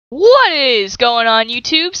What is going on,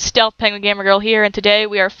 YouTube? Stealth Penguin Gamer Girl here, and today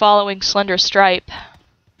we are following Slender Stripe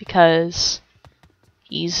because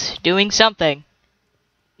he's doing something.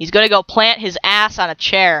 He's gonna go plant his ass on a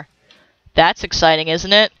chair. That's exciting,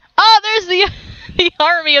 isn't it? Oh, there's the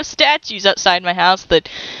army of statues outside my house that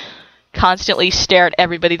constantly stare at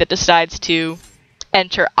everybody that decides to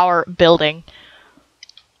enter our building.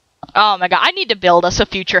 Oh my god, I need to build us a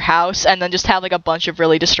future house and then just have like a bunch of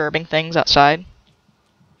really disturbing things outside.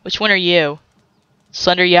 Which one are you?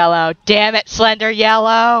 Slender Yellow. Damn it, Slender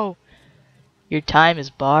Yellow! Your time is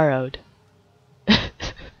borrowed. I'm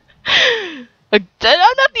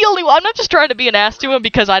not the only one. I'm not just trying to be an ass to him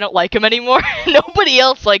because I don't like him anymore. Nobody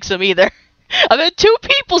else likes him either. I've had 2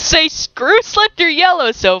 people say screw Slender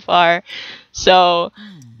Yellow so far. So,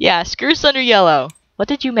 yeah, screw Slender Yellow. What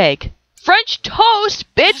did you make? French toast,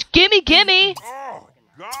 bitch! Gimme, gimme!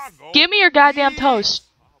 Gimme your goddamn toast.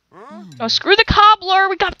 Oh, screw the cobbler!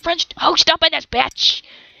 We got French toast up in this bitch!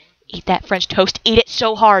 Eat that French toast. Eat it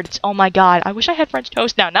so hard. It's, oh my god. I wish I had French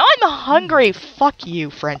toast now. Now I'm hungry. Fuck you,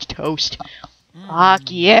 French toast.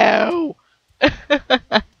 Fuck you.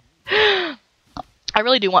 I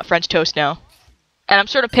really do want French toast now. And I'm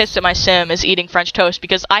sort of pissed that my sim is eating French toast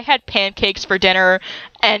because I had pancakes for dinner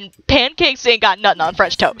and pancakes ain't got nothing on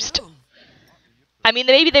French toast. I mean,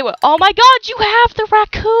 maybe they would. Oh my god, you have the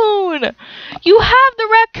raccoon! You have the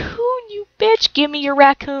raccoon, you bitch! Give me your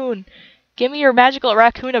raccoon. Give me your magical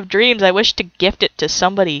raccoon of dreams. I wish to gift it to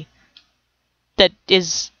somebody that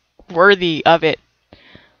is worthy of it.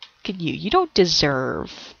 Look at you. You don't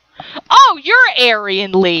deserve. Oh, you're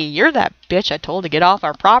Aryan Lee. You're that bitch I told to get off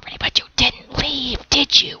our property, but you didn't leave,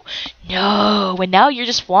 did you? No. And now you're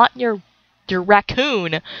just wanting your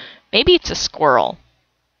raccoon. Maybe it's a squirrel.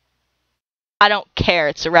 I don't care,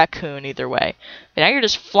 it's a raccoon either way. But now you're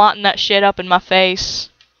just flaunting that shit up in my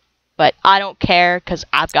face. But I don't care, because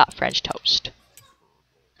I've got French toast.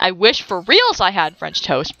 I wish for reals I had French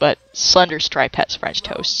toast, but Slender Stripe has French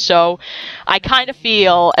toast. So, I kind of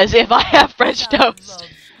feel as if I have French toast.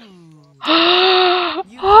 Obi-Wan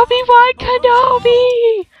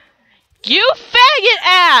Kenobi! You faggot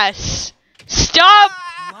ass! Stop!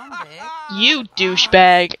 You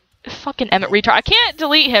douchebag. Fucking Emmett retard. I can't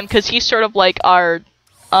delete him because he's sort of like our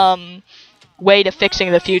way to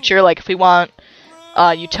fixing the future. Like if we want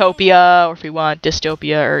utopia or if we want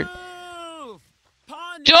dystopia or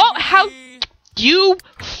don't. How you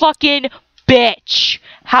fucking bitch!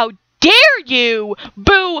 How dare you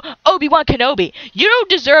boo Obi-Wan Kenobi? You don't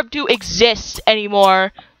deserve to exist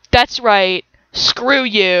anymore. That's right. Screw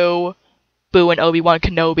you, booing Obi-Wan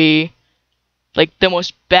Kenobi, like the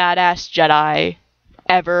most badass Jedi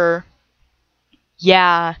ever.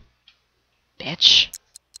 Yeah. Bitch.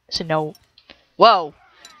 So no. Whoa.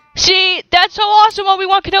 See, that's how awesome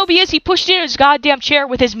Obi-Wan Kenobi is. He pushed in his goddamn chair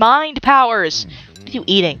with his mind powers. What are you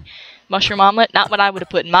eating? Mushroom omelet? Not what I would have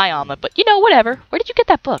put in my omelet, but you know, whatever. Where did you get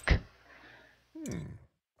that book?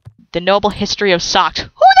 The Noble History of Socks. Who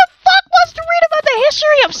the fuck wants to read about the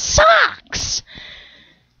history of socks?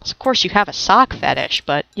 Of course you have a sock fetish,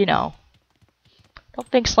 but, you know. I don't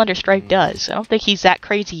think Slender Stripe does. I don't think he's that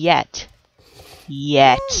crazy yet.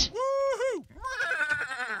 Yet.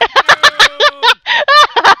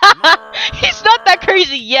 He's not that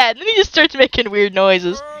crazy yet. Then he just starts making weird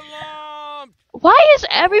noises. Why is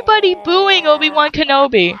everybody booing Obi-Wan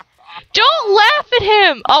Kenobi? Don't laugh at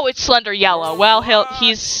him! Oh, it's Slender Yellow. Well,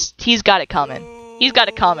 he's got it coming. He's got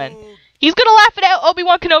it coming. He's gonna laugh at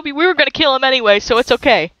Obi-Wan Kenobi. We were gonna kill him anyway, so it's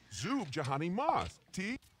okay.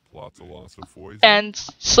 And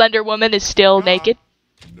Slender Woman is still naked.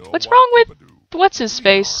 What's wrong with what's his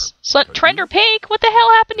face? Trender Pink? What the hell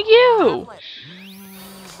happened to you?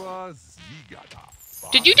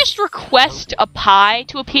 Did you just request a pie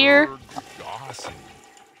to appear?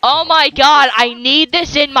 Oh my god, I need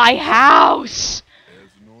this in my house!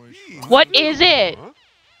 What is it?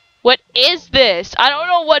 What is this? I don't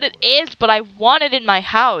know what it is, but I want it in my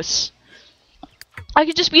house. I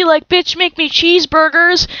could just be like, bitch, make me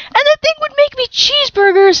cheeseburgers, and the thing would make me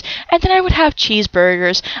cheeseburgers, and then I would have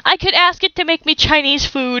cheeseburgers. I could ask it to make me Chinese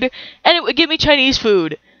food, and it would give me Chinese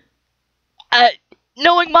food.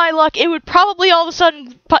 Knowing my luck, it would probably all of a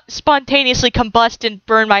sudden spontaneously combust and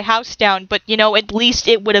burn my house down, but, you know, at least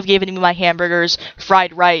it would have given me my hamburgers,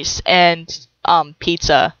 fried rice, and,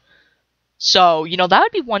 pizza. So, you know, that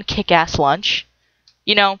would be one kick-ass lunch.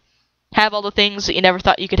 You know? Have all the things that you never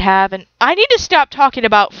thought you could have, and I need to stop talking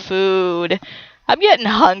about food. I'm getting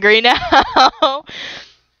hungry now.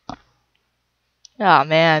 Oh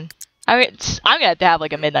man, I'm gonna have to have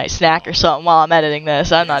like a midnight snack or something while I'm editing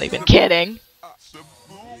this. I'm not even kidding.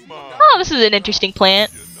 Oh, this is an interesting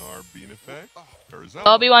plant.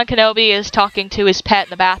 Obi-Wan Kenobi is talking to his pet in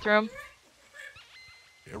the bathroom.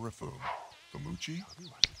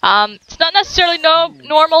 It's not necessarily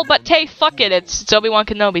normal, but hey, fuck it, it's Obi-Wan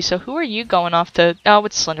Kenobi, so who are you going off to? Oh,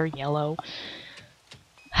 it's Slender Yellow.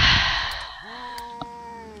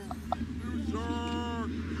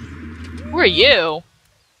 Who are you?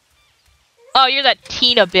 Oh, you're that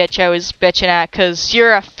Tina bitch I was bitching at, cause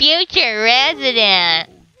you're a future resident!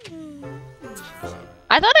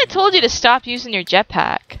 I thought I told you to stop using your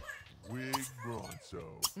jetpack.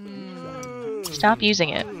 Stop using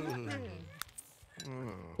it.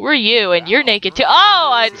 Who are you? And you're naked too.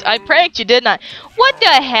 Oh, I pranked you, didn't I? What the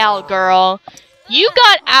hell, girl? You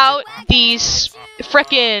got out these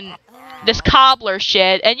frickin' this cobbler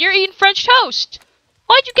shit, and you're eating French toast.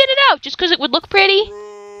 Why'd you get it out? Just because it would look pretty?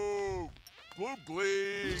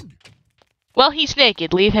 Well, he's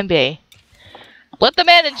naked. Leave him be. Let the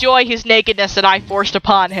man enjoy his nakedness that I forced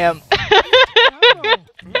upon him.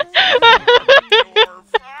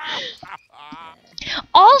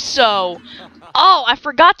 Also, oh, I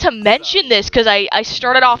forgot to mention this because I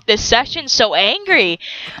started off this session so angry.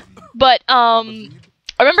 But,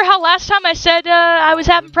 remember how last time I said I was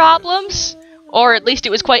having problems? Or at least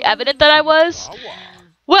it was quite evident that I was?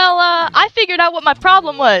 Well, I figured out what my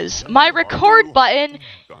problem was. My record button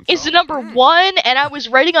is the number 1, and I was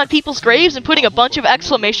writing on people's graves and putting a bunch of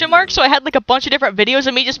exclamation marks, so I had like a bunch of different videos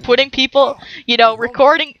of me just putting people, you know,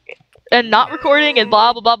 recording and not recording and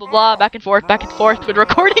blah blah blah blah blah, back and forth with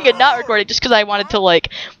recording and not recording, just because I wanted to like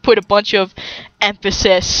put a bunch of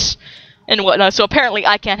emphasis and whatnot. So apparently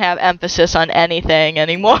I can't have emphasis on anything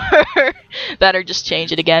anymore. Better just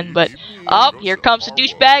change it again. But oh, here comes the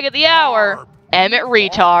douchebag of the hour. Emmett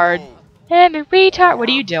Retard. Emmett Retard. What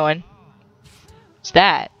are you doing? What's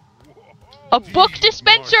that? A book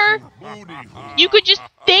dispenser? You could just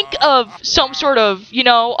think of some sort of, you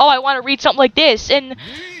know, oh, I want to read something like this. And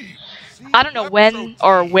I don't know when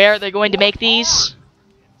or where they're going to make these.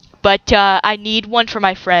 But I need one for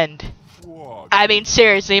my friend. I mean,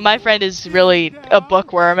 seriously, my friend is really a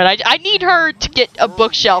bookworm. And I need her to get a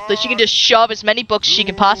bookshelf that she can just shove as many books as she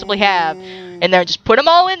can possibly have in there. Just put them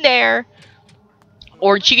all in there.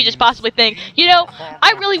 Or she could just possibly think, you know,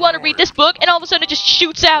 I really want to read this book, and all of a sudden it just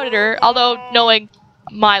shoots out at her. Although, knowing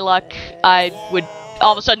my luck, I would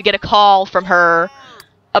all of a sudden get a call from her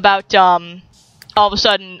about, all of a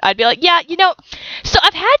sudden, I'd be like, yeah, you know, so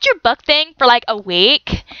I've had your book thing for like a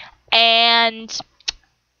week, and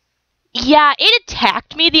yeah, it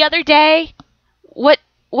attacked me the other day.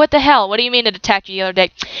 What the hell? What do you mean it attacked you the other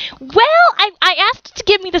day? Well, I asked it to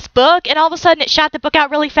give me this book, and all of a sudden it shot the book out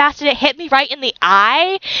really fast, and it hit me right in the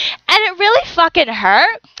eye, and it really fucking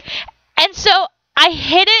hurt. And so I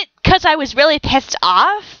hit it because I was really pissed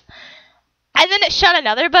off, and then it shot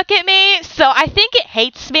another book at me, so I think it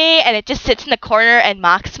hates me, and it just sits in the corner and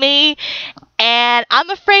mocks me, and I'm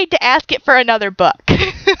afraid to ask it for another book.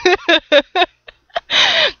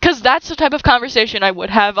 Because that's the type of conversation I would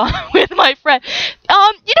have with my friend.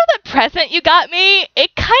 You know that present you got me?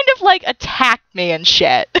 It kind of, like, attacked me and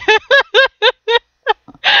shit.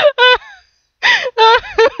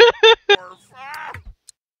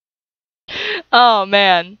 Oh,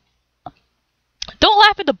 man. Don't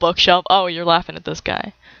laugh at the bookshelf. Oh, you're laughing at this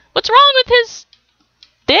guy. What's wrong with this?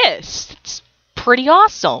 It's pretty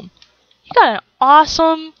awesome. You got an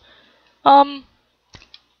awesome,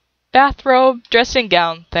 bathrobe, dressing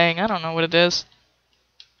gown thing. I don't know what it is.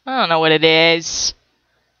 I don't know what it is.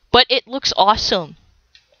 But it looks awesome.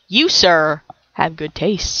 You, sir, have good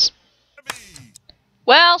tastes.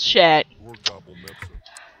 Well, shit.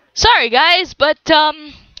 Sorry, guys, but,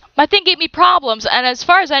 my thing gave me problems, and as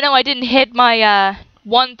far as I know, I didn't hit my,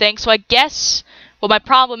 one thing, so I guess what my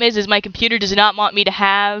problem is my computer does not want me to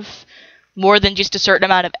have more than just a certain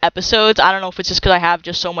amount of episodes. I don't know if it's just because I have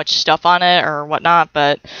just so much stuff on it or whatnot,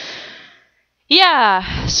 but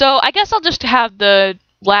yeah, so I guess I'll just have the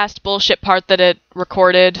last bullshit part that it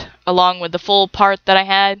recorded along with the full part that I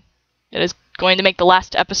had. It is going to make the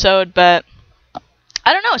last episode, but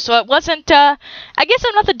I don't know, so it wasn't, I guess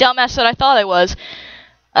I'm not the dumbass that I thought I was.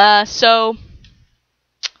 So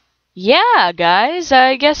yeah, guys,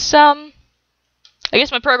 I guess my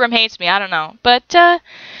program hates me, I don't know, but,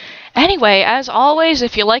 anyway, as always,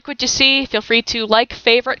 if you like what you see, feel free to like,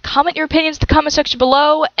 favorite, comment your opinions in the comment section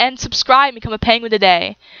below, and subscribe and become a penguin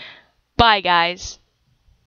today. Bye, guys.